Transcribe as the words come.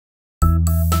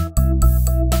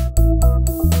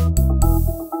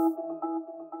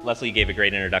Leslie gave a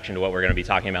great introduction to what we're going to be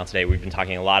talking about today. We've been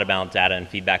talking a lot about data and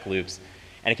feedback loops,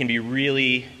 and it can be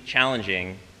really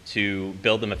challenging to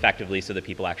build them effectively so that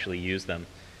people actually use them.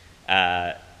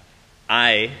 I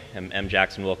am M.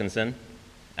 Jackson Wilkinson.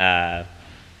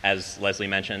 As Leslie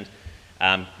mentioned,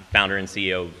 founder and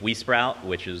CEO of WeSprout,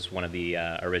 which is one of the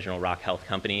original Rock Health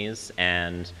companies,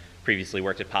 and previously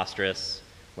worked at Posterous,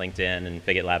 LinkedIn, and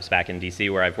Figit Labs back in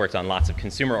DC, where I've worked on lots of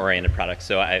consumer-oriented products.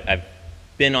 So I've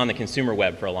been on the consumer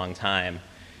web for a long time,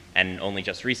 and only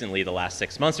just recently, the last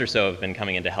 6 months or so, have been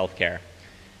coming into healthcare.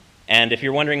 And if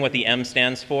you're wondering what the M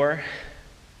stands for,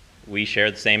 we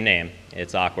share the same name.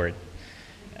 It's awkward.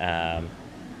 So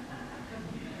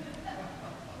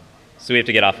we have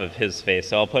to get off of his face,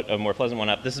 so I'll put a more pleasant one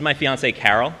up. This is my fiancée,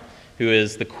 Carol, who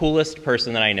is the coolest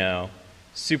person that I know.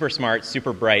 Super smart,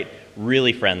 super bright,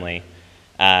 really friendly.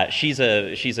 She's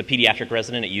a pediatric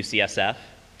resident at UCSF.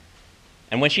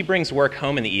 And when she brings work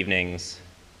home in the evenings,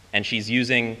 and she's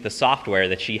using the software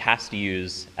that she has to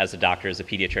use as a doctor, as a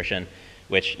pediatrician,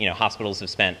 which hospitals have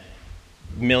spent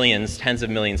millions, tens of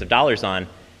millions of dollars on,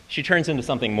 she turns into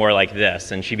something more like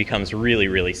this, and she becomes really,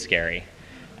 really scary.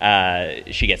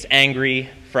 She gets angry,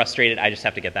 frustrated. I just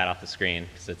have to get that off the screen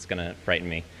because it's going to frighten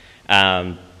me.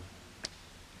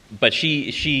 But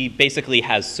she basically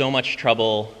has so much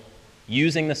trouble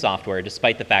using the software,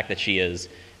 despite the fact that she is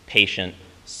patient,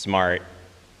 smart,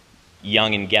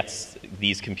 young, and gets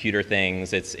these computer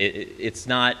things. It's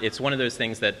one of those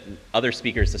things that other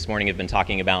speakers this morning have been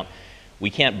talking about. We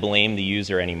can't blame the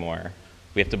user anymore.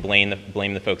 We have to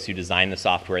blame the folks who design the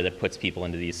software that puts people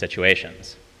into these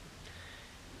situations.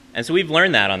 And so we've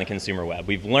learned that on the consumer web.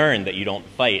 We've learned that you don't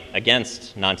fight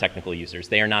against non-technical users.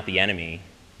 They are not the enemy.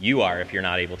 You are if you're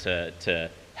not able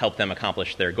to help them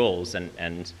accomplish their goals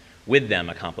and with them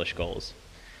accomplish goals.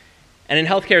 And in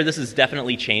healthcare, this is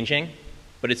definitely changing,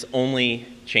 but it's only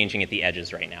changing at the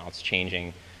edges right now. It's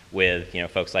changing with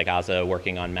folks like Aza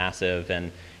working on Massive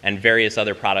and various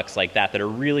other products like that are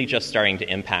really just starting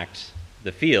to impact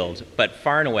the field. But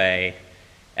far and away,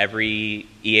 every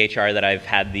EHR that I've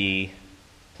had the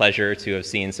pleasure to have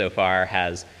seen so far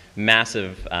has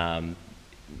massive,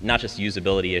 not just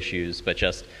usability issues, but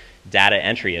just data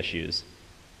entry issues.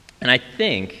 And I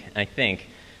think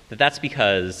that that's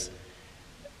because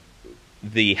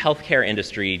the healthcare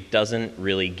industry doesn't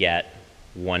really get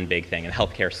one big thing, and the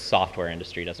healthcare software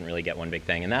industry doesn't really get one big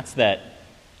thing, and that's that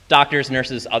doctors,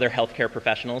 nurses, other healthcare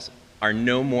professionals are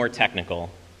no more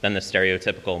technical than the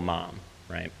stereotypical mom,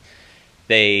 right?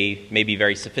 They may be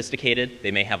very sophisticated,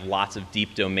 they may have lots of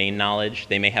deep domain knowledge,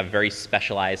 they may have very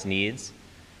specialized needs,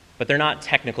 but they're not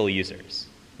technical users.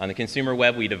 On the consumer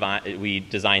web, we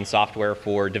design software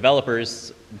for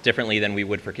developers differently than we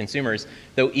would for consumers,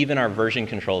 though even our version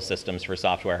control systems for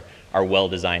software are well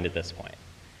designed at this point.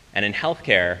 And in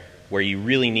healthcare, where you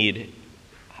really need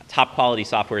top quality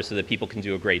software so that people can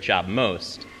do a great job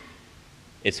most,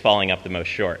 it's falling up the most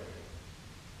short.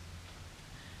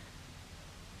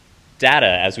 Data,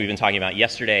 as we've been talking about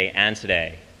yesterday and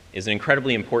today, is an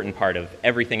incredibly important part of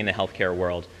everything in the healthcare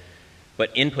world. But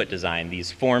input design,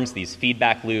 these forms, these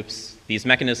feedback loops, these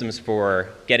mechanisms for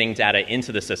getting data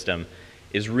into the system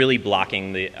is really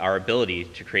blocking our ability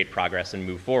to create progress and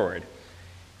move forward.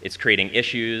 It's creating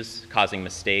issues, causing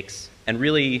mistakes, and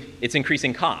really it's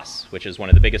increasing costs, which is one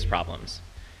of the biggest problems.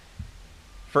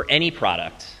 For any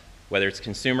product, whether it's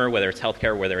consumer, whether it's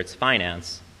healthcare, whether it's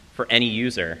finance, for any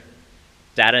user,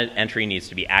 data entry needs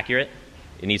to be accurate,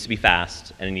 it needs to be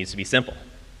fast, and it needs to be simple.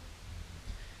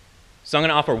 So I'm going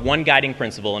to offer one guiding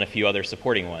principle and a few other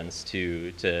supporting ones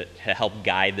to help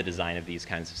guide the design of these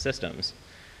kinds of systems.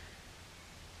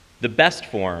 The best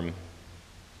form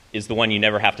is the one you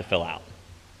never have to fill out.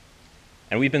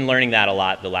 And we've been learning that a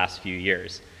lot the last few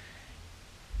years.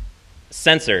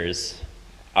 Sensors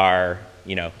are,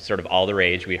 sort of all the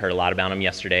rage. We heard a lot about them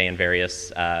yesterday in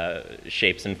various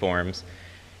shapes and forms.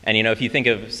 And if you think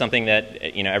of something that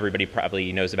everybody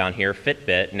probably knows about here,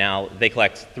 Fitbit, now they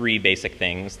collect three basic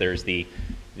things. There's the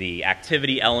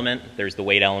activity element, there's the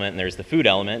weight element, and there's the food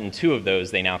element, and two of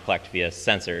those they now collect via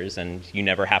sensors, and you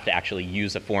never have to actually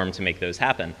use a form to make those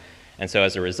happen. And so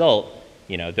as a result,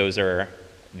 those are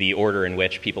the order in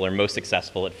which people are most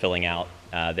successful at filling out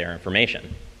their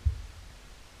information.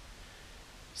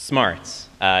 Smarts.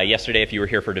 Yesterday, if you were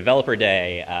here for Developer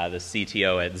Day, the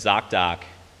CTO at ZocDoc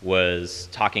was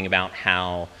talking about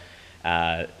how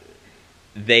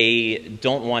they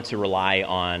don't want to rely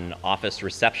on office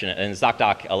reception. And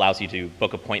ZocDoc allows you to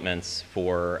book appointments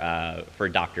for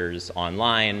doctors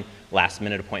online,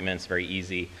 last-minute appointments, very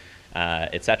easy,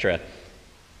 et cetera.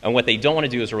 And what they don't want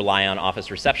to do is rely on office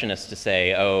receptionists to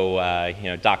say, oh,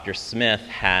 Dr. Smith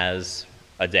has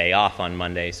a day off on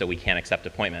Monday, so we can't accept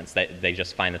appointments. They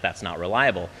just find that that's not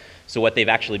reliable. So what they've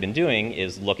actually been doing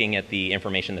is looking at the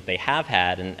information that they have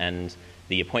had and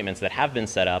the appointments that have been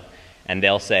set up, and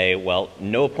they'll say, well,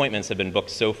 no appointments have been booked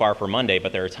so far for Monday,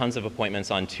 but there are tons of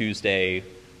appointments on Tuesday,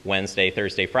 Wednesday,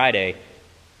 Thursday, Friday.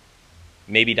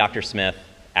 Maybe Dr. Smith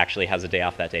actually has a day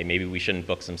off that day. Maybe we shouldn't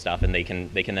book some stuff, and they can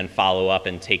then follow up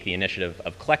and take the initiative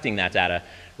of collecting that data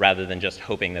rather than just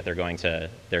hoping that they're going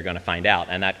to find out.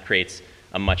 And that creates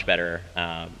a much better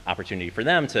opportunity for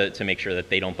them to make sure that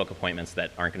they don't book appointments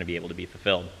that aren't going to be able to be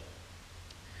fulfilled.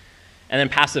 And then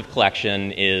passive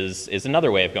collection is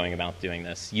another way of going about doing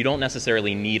this. You don't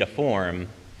necessarily need a form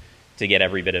to get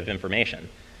every bit of information.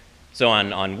 So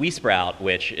on WeSprout,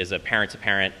 which is a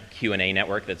parent-to-parent Q&A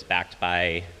network that's backed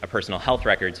by a personal health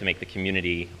record to make the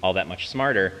community all that much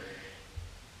smarter,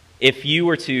 if you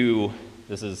were to,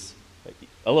 this is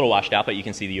a little washed out, but you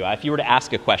can see the UI, if you were to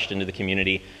ask a question to the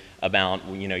community about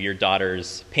your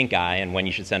daughter's pink eye and when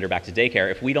you should send her back to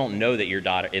daycare, if we don't know that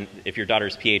if your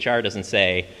daughter's PHR doesn't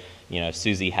say,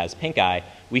 Susie has pink eye,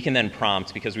 we can then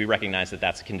prompt, because we recognize that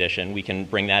that's a condition, we can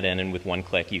bring that in, and with one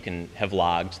click you can have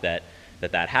logged that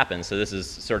happens. So this is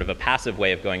sort of a passive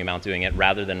way of going about doing it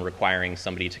rather than requiring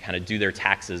somebody to kind of do their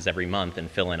taxes every month and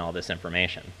fill in all this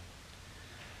information.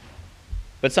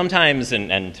 But sometimes,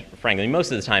 and frankly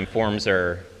most of the time, forms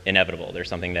are inevitable. They're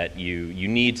something that you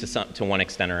need to one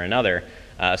extent or another,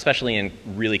 especially in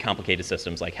really complicated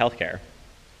systems like healthcare.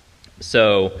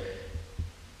 So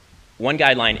one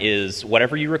guideline is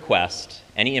whatever you request,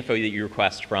 any info that you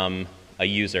request from a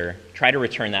user, try to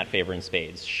return that favor in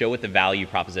spades. Show what the value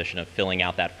proposition of filling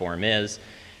out that form is,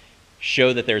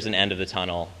 show that there's an end of the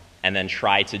tunnel, and then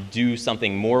try to do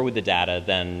something more with the data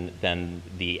than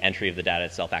the entry of the data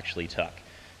itself actually took.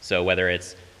 So whether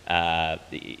it's,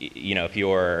 if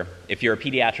you're a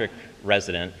pediatric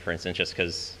resident, for instance, just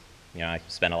because I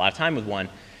spend a lot of time with one,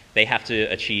 they have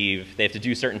to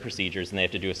do certain procedures, and they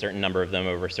have to do a certain number of them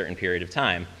over a certain period of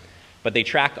time. But they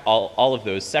track all of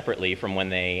those separately from when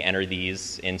they enter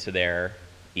these into their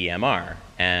EMR.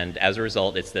 And as a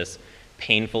result, it's this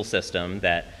painful system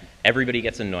that everybody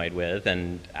gets annoyed with,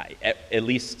 and at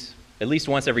least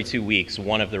once every 2 weeks,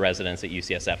 one of the residents at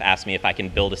UCSF asked me if I can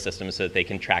build a system so that they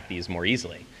can track these more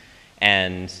easily.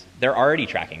 And they're already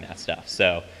tracking that stuff.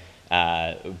 So,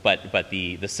 but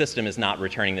the system is not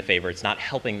returning the favor. It's not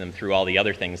helping them through all the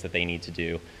other things that they need to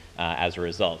do as a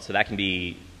result. So that can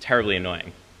be terribly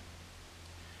annoying.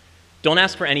 Don't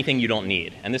ask for anything you don't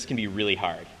need, and this can be really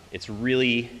hard. It's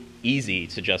really easy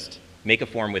to just make a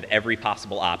form with every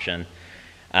possible option,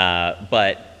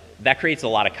 but that creates a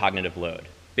lot of cognitive load.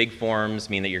 Big forms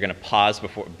mean that you're going to pause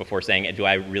before saying, do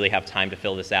I really have time to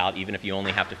fill this out, even if you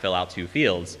only have to fill out 2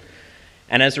 fields.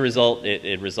 And as a result,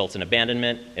 it results in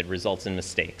abandonment, it results in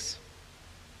mistakes.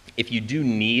 If you do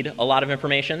need a lot of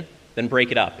information, then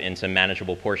break it up into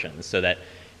manageable portions so that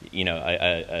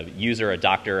a user, a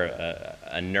doctor,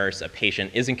 a nurse, a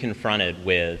patient isn't confronted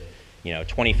with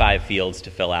 25 fields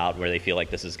to fill out where they feel like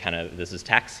this is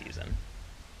tax season.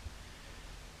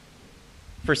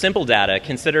 For simple data,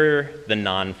 consider the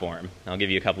non-form. I'll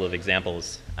give you a couple of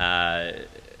examples.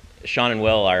 Sean and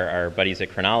Will, our buddies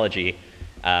at Chronology,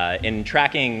 in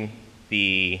tracking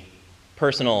the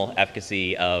personal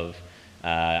efficacy of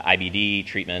IBD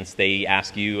treatments, they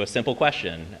ask you a simple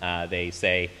question.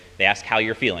 They ask how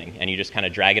you're feeling, and you just kind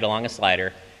of drag it along a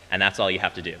slider, and that's all you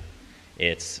have to do.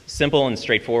 It's simple and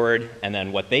straightforward, and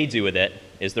then what they do with it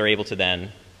is they're able to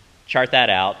then chart that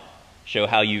out, show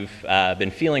how you've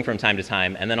been feeling from time to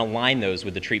time, and then align those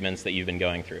with the treatments that you've been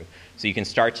going through. So you can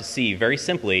start to see very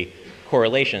simply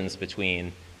correlations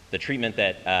between the treatment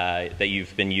that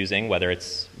you've been using, whether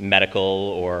it's medical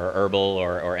or herbal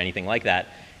or anything like that,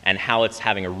 and how it's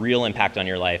having a real impact on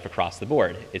your life across the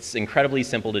board. It's incredibly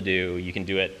simple to do. You can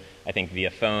do it, I think, via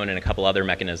phone and a couple other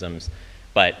mechanisms,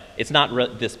 but it's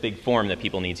not this big form that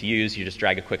people need to use. You just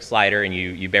drag a quick slider, and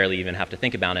you barely even have to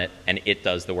think about it, and it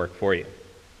does the work for you.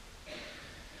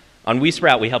 On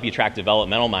WeSprout, we help you track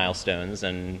developmental milestones,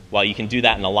 and while you can do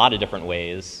that in a lot of different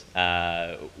ways,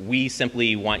 we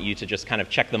simply want you to just kind of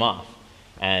check them off.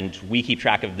 And we keep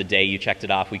track of the day you checked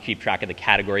it off. We keep track of the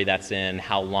category that's in,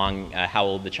 how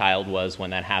old the child was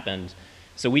when that happened.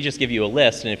 So we just give you a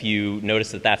list, and if you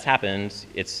notice that that's happened,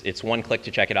 it's one click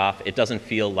to check it off. It doesn't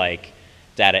feel like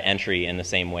data entry in the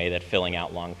same way that filling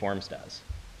out long forms does.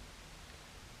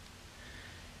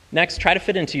 Next, try to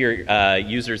fit into your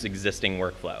user's existing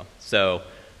workflow. So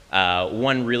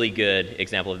one really good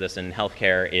example of this in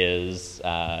healthcare is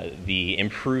the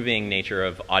improving nature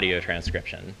of audio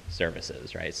transcription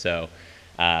services, right? So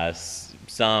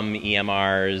Some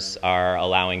EMRs are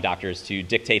allowing doctors to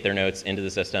dictate their notes into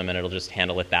the system, and it'll just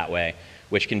handle it that way,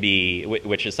 which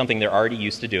is something they're already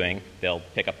used to doing. They'll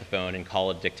pick up the phone and call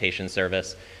a dictation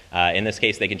service. In this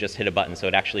case, they can just hit a button, so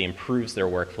it actually improves their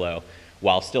workflow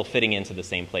while still fitting into the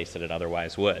same place that it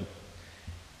otherwise would.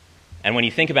 And when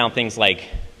you think about things like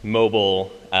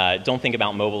mobile, don't think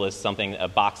about mobile as a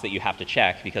box that you have to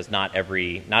check, because not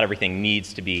everything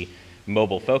needs to be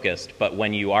mobile focused. But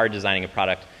when you are designing a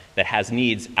product that has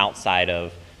needs outside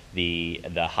of the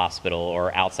hospital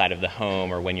or outside of the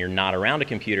home, or when you're not around a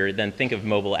computer, then think of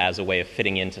mobile as a way of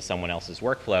fitting into someone else's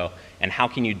workflow. And how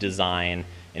can you design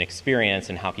an experience,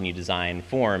 and how can you design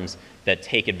forms that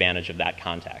take advantage of that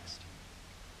context?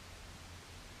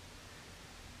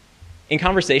 In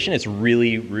conversation, it's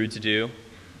really rude to do,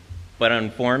 but on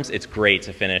forms, it's great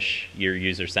to finish your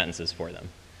user sentences for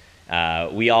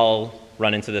them. We all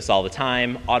run into this all the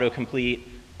time: autocomplete,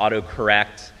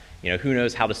 autocorrect. Who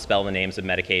knows how to spell the names of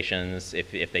medications?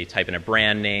 If they type in a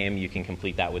brand name, you can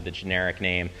complete that with the generic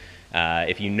name.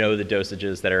 If you know the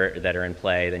dosages that are in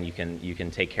play, then you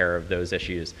can take care of those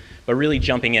issues. But really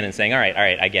jumping in and saying, all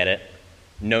right, I get it.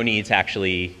 No need to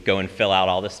actually go and fill out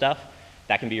all this stuff.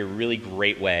 That can be a really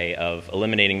great way of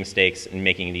eliminating mistakes and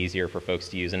making it easier for folks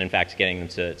to use, and in fact, getting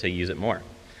them to use it more.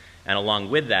 And along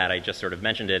with that, I just sort of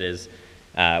mentioned it, is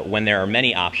when there are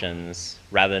many options,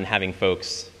 rather than having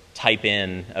folks type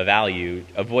in a value,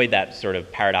 avoid that sort of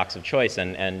paradox of choice,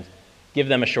 and give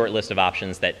them a short list of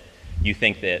options that you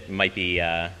think that might be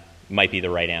the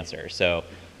right answer. So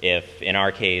if, in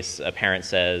our case, a parent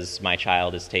says, my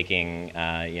child is taking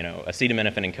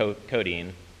acetaminophen and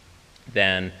codeine,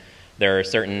 then there are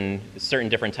certain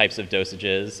different types of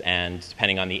dosages, and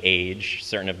depending on the age,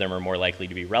 certain of them are more likely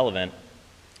to be relevant.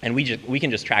 And we can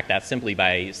just track that simply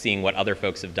by seeing what other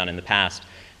folks have done in the past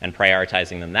and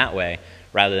prioritizing them that way,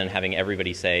 rather than having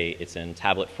everybody say it's in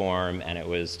tablet form and it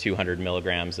was 200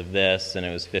 milligrams of this and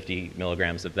it was 50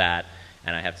 milligrams of that,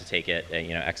 and I have to take it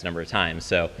X number of times.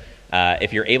 So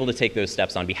if you're able to take those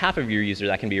steps on behalf of your user,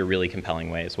 that can be a really compelling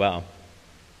way as well.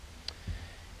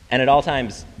 And at all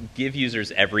times, give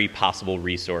users every possible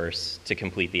resource to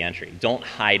complete the entry. Don't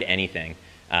hide anything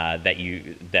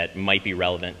that might be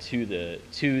relevant to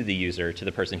the user, to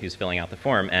the person who's filling out the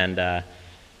form. And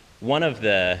one of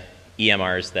the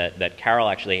EMRs that Carol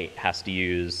actually has to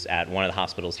use at one of the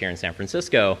hospitals here in San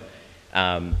Francisco,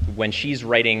 when she's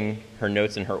writing her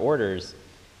notes and her orders,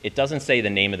 it doesn't say the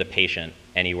name of the patient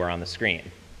anywhere on the screen.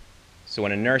 So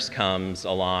when a nurse comes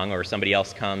along or somebody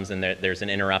else comes and there's an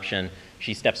interruption,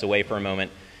 she steps away for a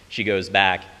moment, she goes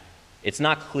back, it's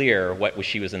not clear what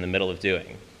she was in the middle of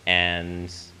doing.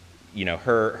 And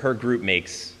her group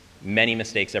makes many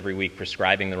mistakes every week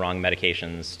prescribing the wrong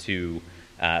medications to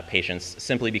patients,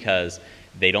 simply because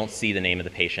they don't see the name of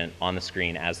the patient on the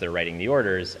screen as they're writing the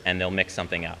orders, and they'll mix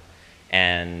something up.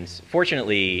 And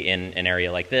fortunately, in an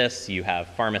area like this, you have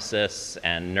pharmacists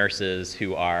and nurses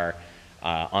who are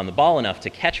on the ball enough to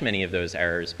catch many of those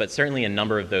errors, but certainly a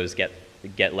number of those get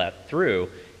let through,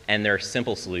 and there are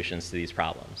simple solutions to these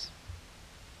problems.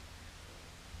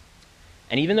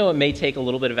 And even though it may take a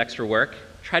little bit of extra work,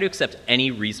 try to accept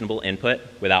any reasonable input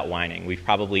without whining. We've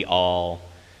probably all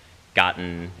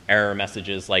gotten error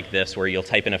messages like this where you'll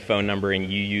type in a phone number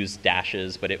and you use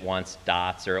dashes, but it wants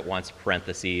dots or it wants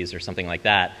parentheses or something like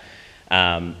that.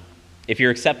 If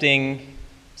you're accepting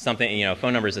something,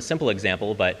 phone number is a simple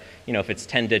example, but if it's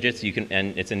 10 digits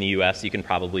and it's in the US, you can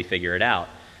probably figure it out.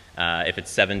 If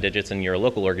it's 7 digits and you're a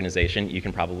local organization, you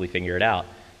can probably figure it out.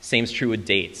 Same's true with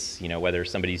dates, whether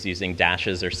somebody's using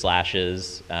dashes or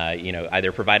slashes,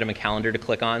 either provide them a calendar to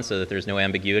click on so that there's no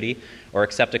ambiguity, or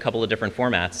accept a couple of different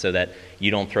formats so that you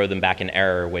don't throw them back in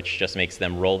error, which just makes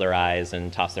them roll their eyes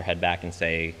and toss their head back and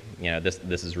say,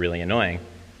 this is really annoying.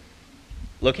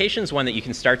 Location's one that you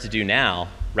can start to do now,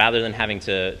 rather than having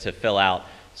to fill out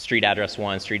street address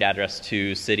 1, street address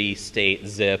 2, city, state,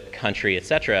 zip, country,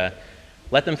 etc.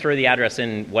 Let them throw the address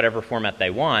in whatever format they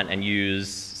want and use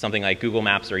something like Google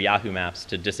Maps or Yahoo Maps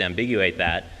to disambiguate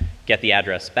that, get the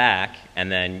address back,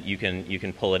 and then you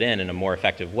can pull it in a more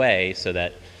effective way, so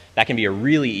that can be a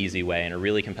really easy way and a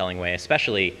really compelling way,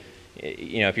 especially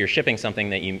if you're shipping something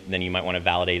then you might want to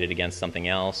validate it against something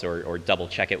else or double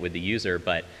check it with the user.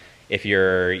 But if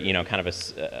you're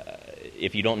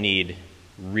if you don't need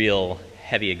real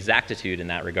heavy exactitude in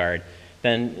that regard,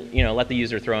 then let the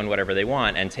user throw in whatever they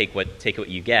want and take what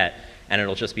you get, and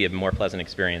it'll just be a more pleasant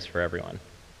experience for everyone.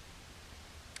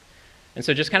 And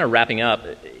so just kind of wrapping up,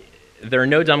 there are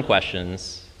no dumb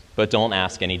questions, but don't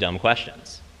ask any dumb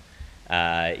questions.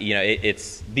 You know,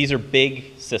 these are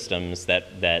big systems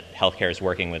that healthcare is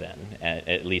working within.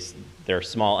 At least there are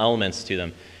small elements to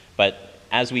them. But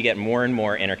as we get more and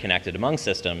more interconnected among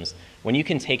systems, when you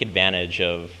can take advantage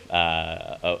of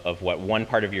what one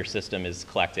part of your system is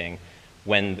collecting,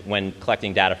 when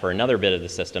collecting data for another bit of the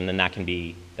system, then that can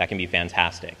be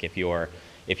fantastic. If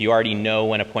you already know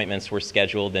when appointments were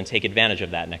scheduled, then take advantage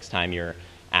of that next time you're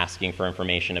asking for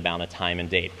information about a time and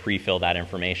date. Pre-fill that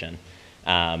information.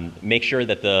 Make sure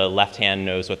that the left hand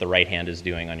knows what the right hand is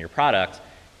doing on your product,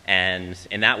 and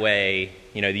in that way,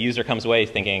 you know, the user comes away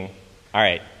thinking, all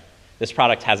right, this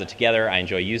product has it together, I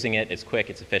enjoy using it, it's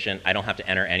quick, it's efficient, I don't have to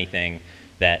enter anything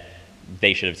that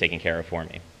they should have taken care of for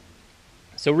me.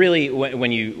 So really,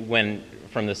 when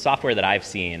from the software that I've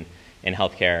seen in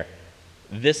healthcare,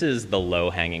 this is the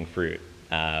low-hanging fruit.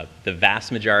 The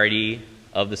vast majority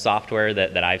of the software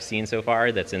that I've seen so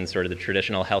far that's in sort of the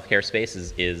traditional healthcare space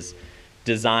is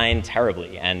designed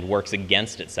terribly and works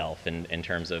against itself in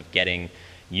terms of getting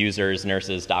users,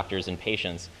 nurses, doctors, and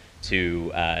patients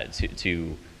to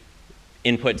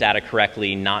input data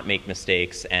correctly, not make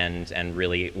mistakes, and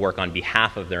really work on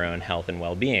behalf of their own health and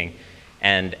well-being.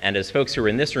 And as folks who are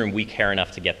in this room, we care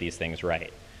enough to get these things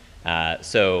right.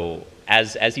 So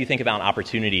as you think about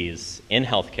opportunities in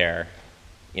healthcare,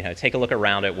 you know, take a look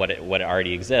around at what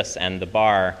already exists, and the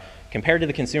bar, compared to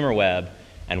the consumer web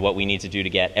and what we need to do to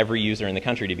get every user in the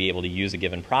country to be able to use a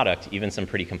given product, even some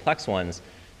pretty complex ones,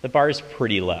 the bar is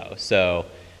pretty low. So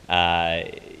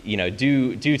you know,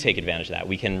 do take advantage of that.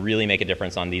 We can really make a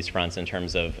difference on these fronts in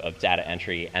terms of data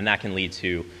entry, and that can lead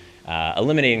to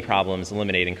eliminating problems,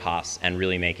 eliminating costs, and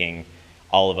really making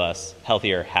all of us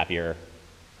healthier, happier,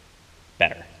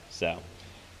 better. So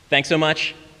thanks so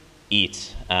much.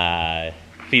 Eat.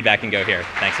 Feedback can go here.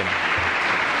 Thanks so much.